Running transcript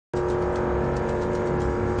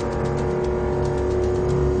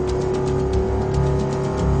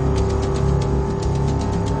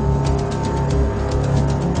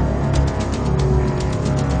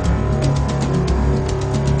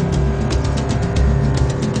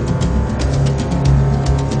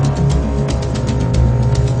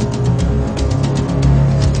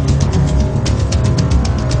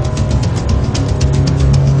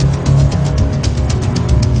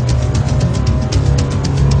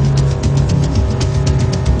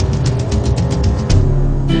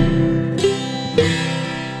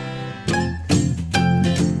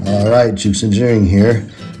Alright, Jukes Engineering here.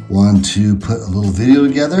 Want to put a little video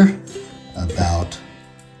together about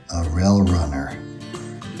a RailRunner.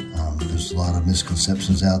 There's a lot of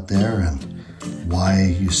misconceptions out there and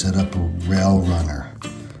why you set up a RailRunner.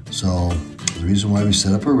 So the reason why we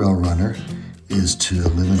set up a RailRunner is to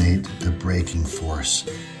eliminate the braking force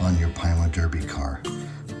on your Pinewood Derby car.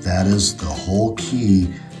 That is the whole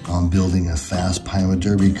key on building a fast Pinewood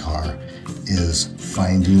Derby car, is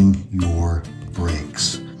finding your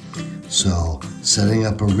brakes. So setting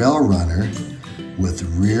up a RailRunner with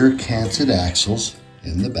rear canted axles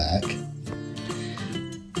in the back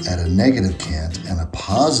at a negative cant and a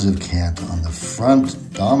positive cant on the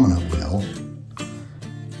front dominant wheel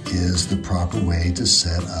is the proper way to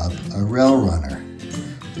set up a RailRunner.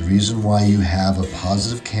 The reason why you have a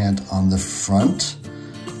positive cant on the front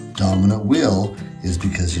dominant wheel is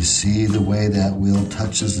because you see the way that wheel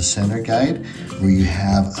touches the center guide, where you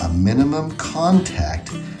have a minimum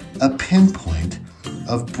contact, a pinpoint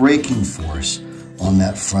of braking force on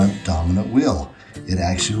that front dominant wheel. It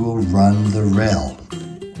actually will run the rail.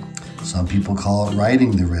 Some people call it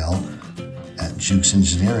riding the rail. At Jukes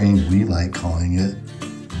Engineering, we like calling it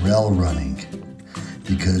rail running,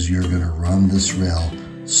 because you're going to run this rail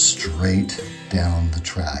straight down the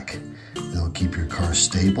track. It'll keep your car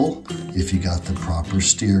stable if you got the proper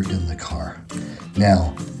steer in the car.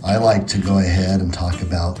 Now, I like to go ahead and talk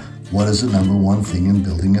about what is the number one thing in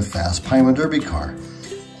building a fast Pinewood Derby car.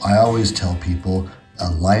 I always tell people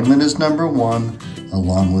alignment is number one,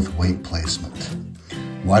 along with weight placement.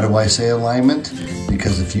 Why do I say alignment?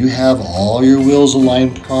 Because if you have all your wheels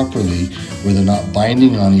aligned properly, where they're not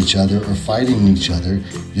binding on each other or fighting each other,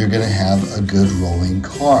 you're going to have a good rolling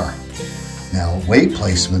car. Now, weight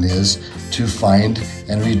placement is to find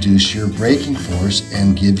and reduce your braking force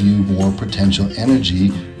and give you more potential energy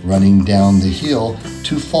running down the hill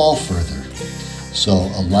to fall further. So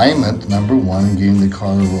alignment, number one, getting the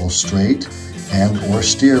car to roll straight and or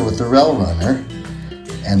steer with the RailRunner,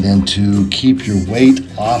 and then to keep your weight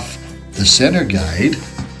off the center guide,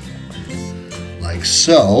 like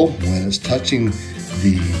so. When it's touching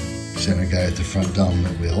the center guide at the front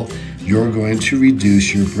dominant wheel, you're going to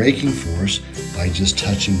reduce your braking force by just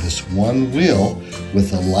touching this one wheel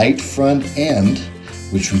with a light front end,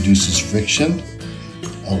 which reduces friction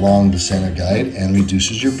along the center guide and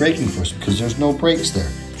reduces your braking force, because there's no brakes there.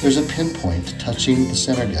 There's a pinpoint touching the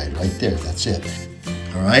center guide right there. That's it.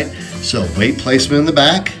 All right, so weight placement in the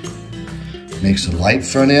back makes a light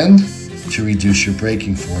front end to reduce your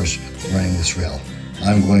braking force running this rail.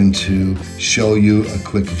 I'm going to show you a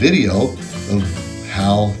quick video of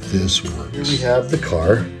how this works. Here we have the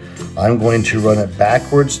car. I'm going to run it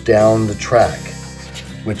backwards down the track,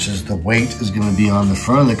 which is the weight is going to be on the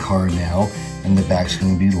front of the car now, and the back's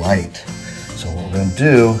going to be light. So what we're going to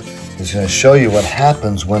do is going to show you what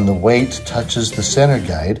happens when the weight touches the center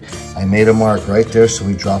guide. I made a mark right there, so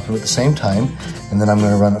we drop them at the same time, and then I'm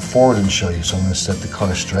going to run it forward and show you. So I'm going to set the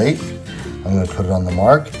car straight, I'm going to put it on the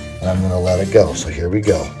mark, and I'm going to let it go. So here we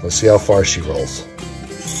go. Let's see how far she rolls.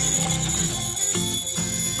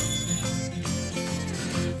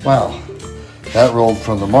 Wow, that rolled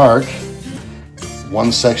from the mark,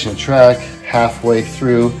 one section of track, halfway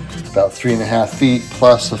through, about 3.5 feet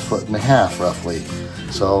plus 1.5 feet roughly.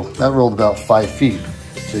 So that rolled about 5 feet.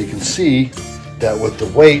 So you can see that with the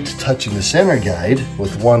weight touching the center guide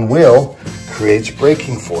with one wheel creates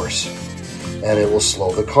braking force, and it will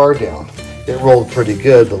slow the car down. It rolled pretty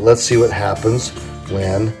good, but let's see what happens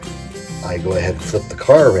when I go ahead and flip the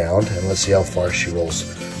car around, and let's see how far she rolls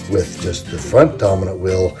with just the front dominant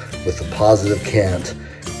wheel with a positive cant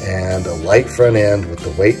and a light front end with the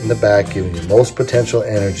weight in the back giving you most potential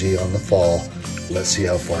energy on the fall. Let's see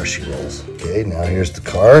how far she rolls. Okay, now here's the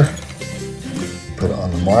car. Put it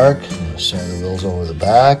on the mark. I'm going to center the wheels over the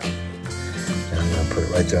back, and I'm going to put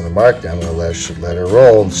it right down the mark. Now I'm going to let her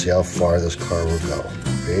roll and see how far this car will go.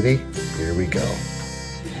 Ready? Here we go.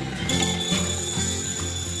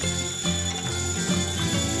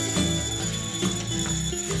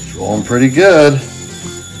 It's rolling pretty good.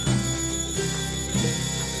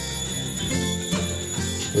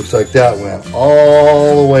 Looks like that went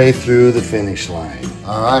all the way through the finish line.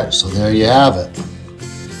 All right, so there you have it.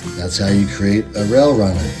 That's how you create a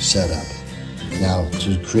RailRunner setup. Now,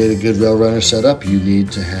 to create a good RailRunner setup, you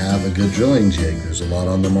need to have a good drilling jig. There's a lot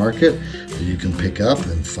on the market that you can pick up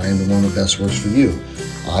and find the one that best works for you.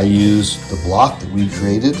 I use the block that we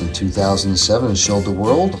created in 2007 and showed the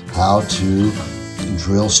world how to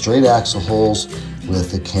drill straight axle holes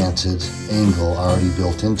with a canted angle already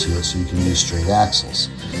built into it, so you can use straight axles.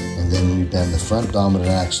 And then you bend the front dominant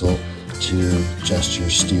axle to adjust your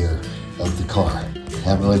steer of the car.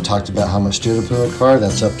 Haven't really talked about how much steer to put in a car.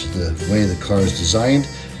 That's up to the way the car is designed,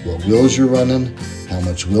 what wheels you're running, how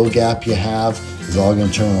much wheel gap you have, is all going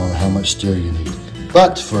to turn on how much steer you need.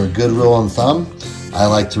 But for a good rule of thumb, I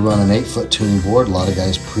like to run an 8-foot tuning board. A lot of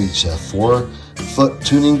guys preach a 4-foot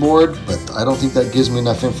tuning board, but I don't think that gives me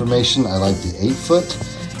enough information. I like the 8-foot,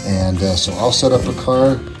 and so I'll set up a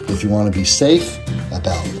car, if you want to be safe,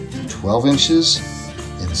 about 12 inches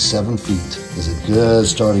and 7 feet is a good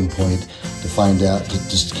starting point to find out,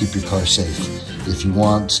 just to keep your car safe. If you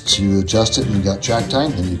want to adjust it and you got track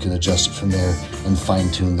time, then you can adjust it from there and fine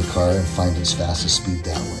tune the car and find its fastest speed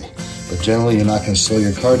that way. But generally, you're not going to slow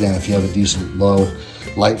your car down if you have a decent low,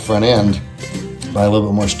 light front end. By a little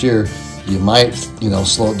bit more steer, you might,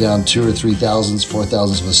 slow it down 2 or 3 thousandths, 4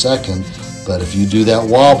 thousandths of a second. But if you do that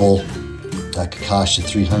wobble, that could cost you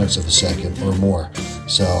 3/100ths of a second or more.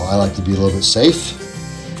 So I like to be a little bit safe,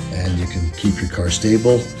 and you can keep your car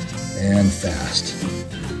stable and fast.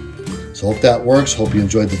 So hope that works. Hope you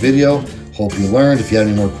enjoyed the video. Hope you learned. If you have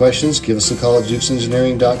any more questions, give us a call at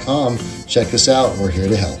dukesengineering.com. Check us out. We're here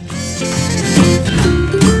to help.